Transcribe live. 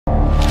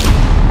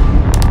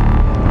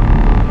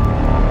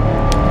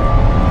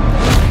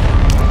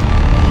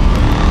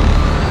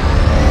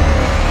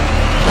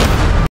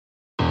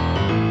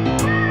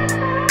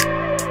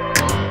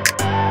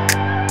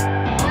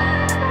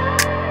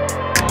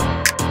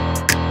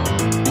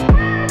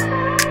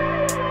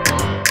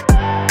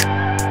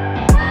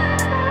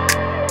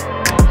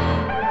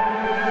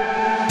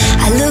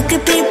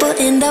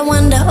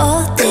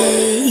about all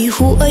day.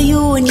 Who are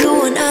you when you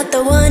are not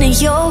the one in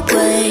your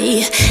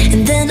way?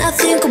 And then I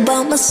think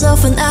about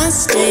myself and I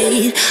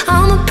stayed.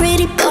 I'm a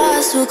pretty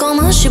boss with all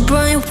my shit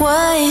bright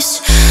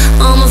waist.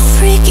 I'm a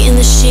freak in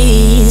the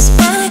sheets,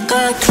 but I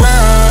got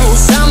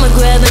class. I'ma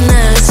grab an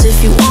ass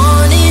if you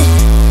want it.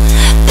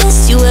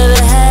 Best you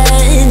ever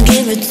had,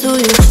 give it to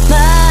you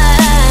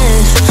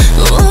bad.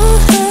 Ooh.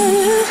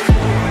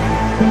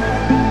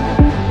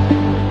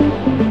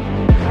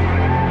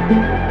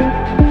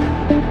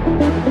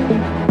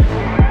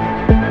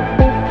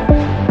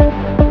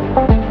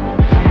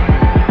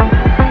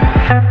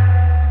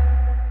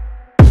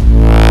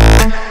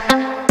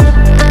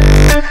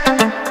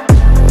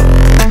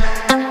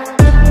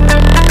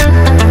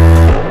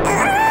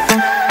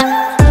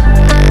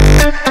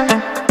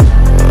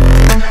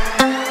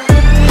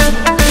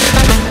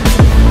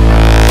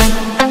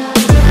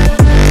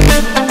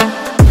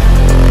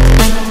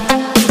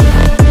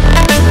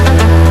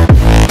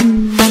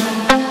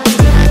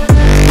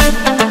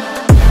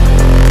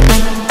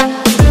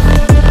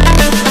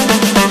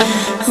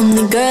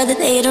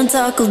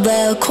 Talk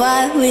about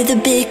quiet with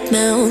a big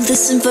mouth.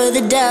 Listen for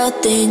the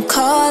doubt, then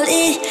call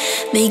it.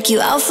 Make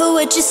you out for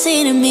what you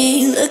say to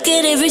me. Look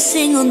at every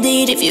single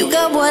date. If you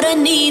got what I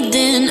need,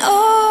 then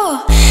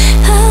oh,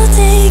 I'll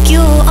take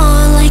you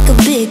on like a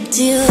big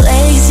deal.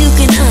 Legs you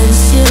can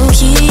unseal,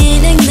 key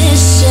in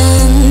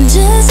ignition.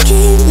 Just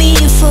keep me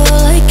full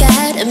like I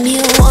had a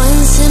meal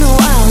once in a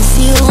while.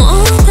 Feel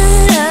all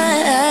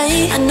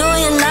that I know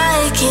you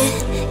like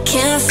it,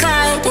 can't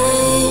fight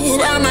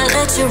it. I might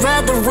let you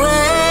ride the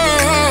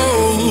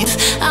wave.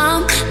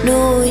 I'm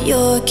New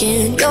York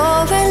and you're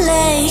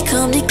LA.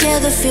 Come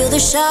together, feel the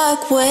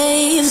shock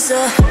waves.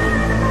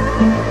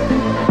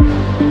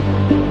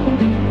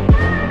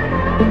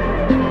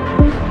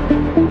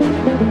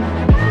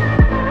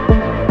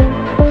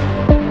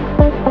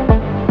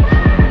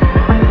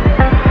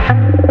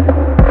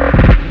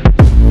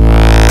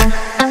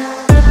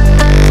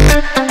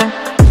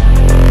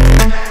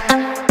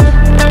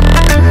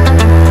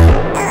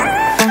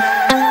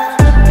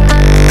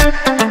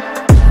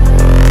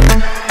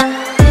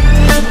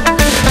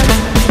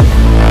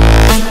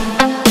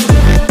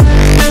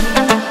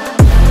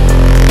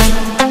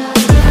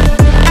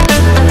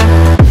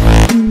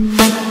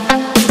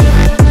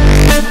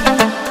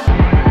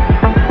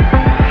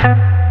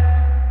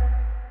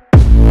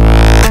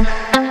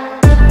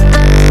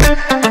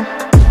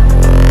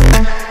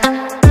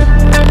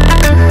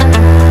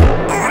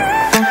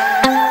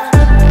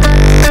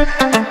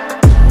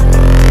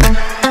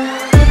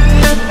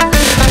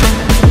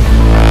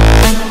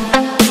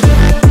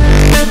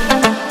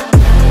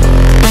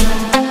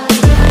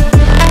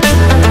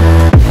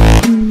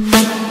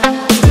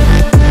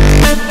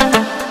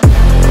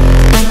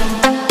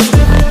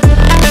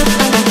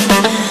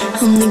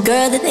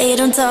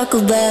 Talk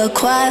about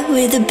quiet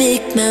with a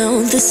big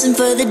mouth. Listen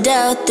for the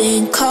doubt,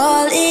 then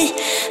call it.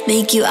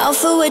 Make you out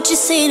for what you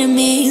say to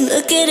me.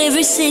 Look at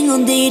every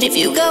single date. If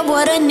you got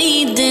what I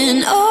need,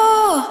 then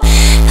oh,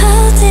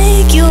 I'll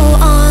take you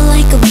on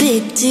like a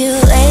big deal.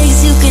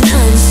 Legs you can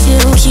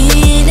unseal,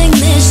 key in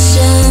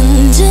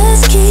ignition.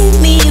 Just keep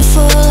me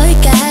full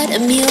like I had a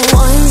meal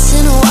once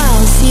in a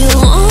while. Feel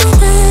all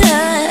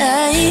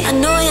that I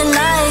know you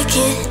like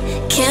it,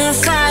 can't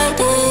fight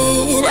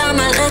it. I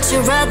might let you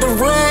ride the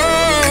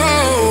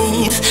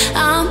wave.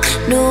 I'm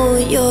New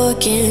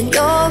York and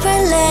you're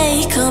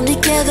LA. Come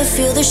together,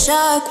 feel the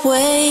shock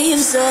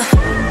waves.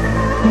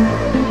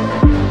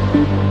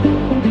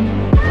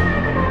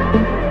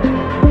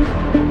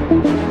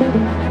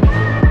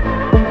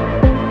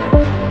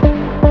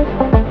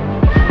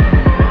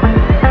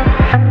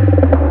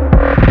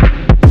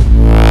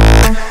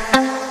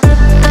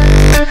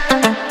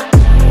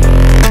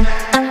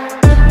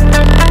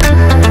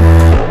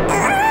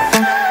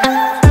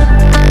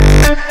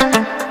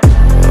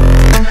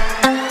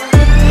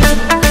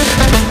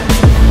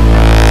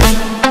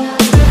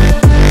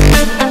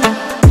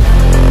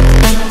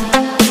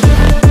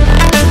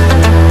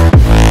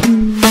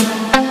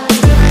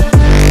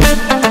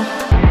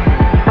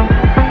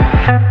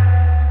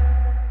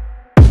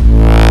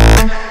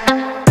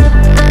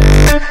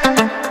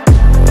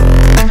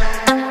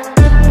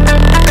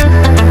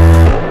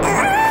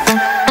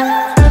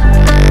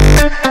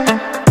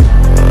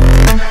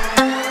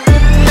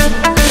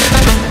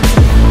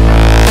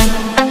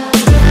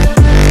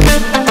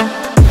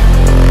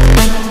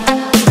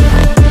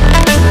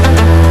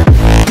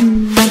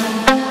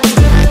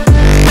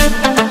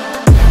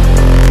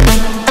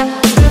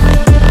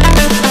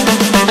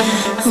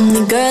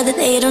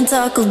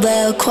 Talk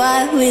about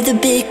quiet with a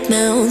big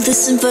mouth.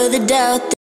 Listen for the doubt.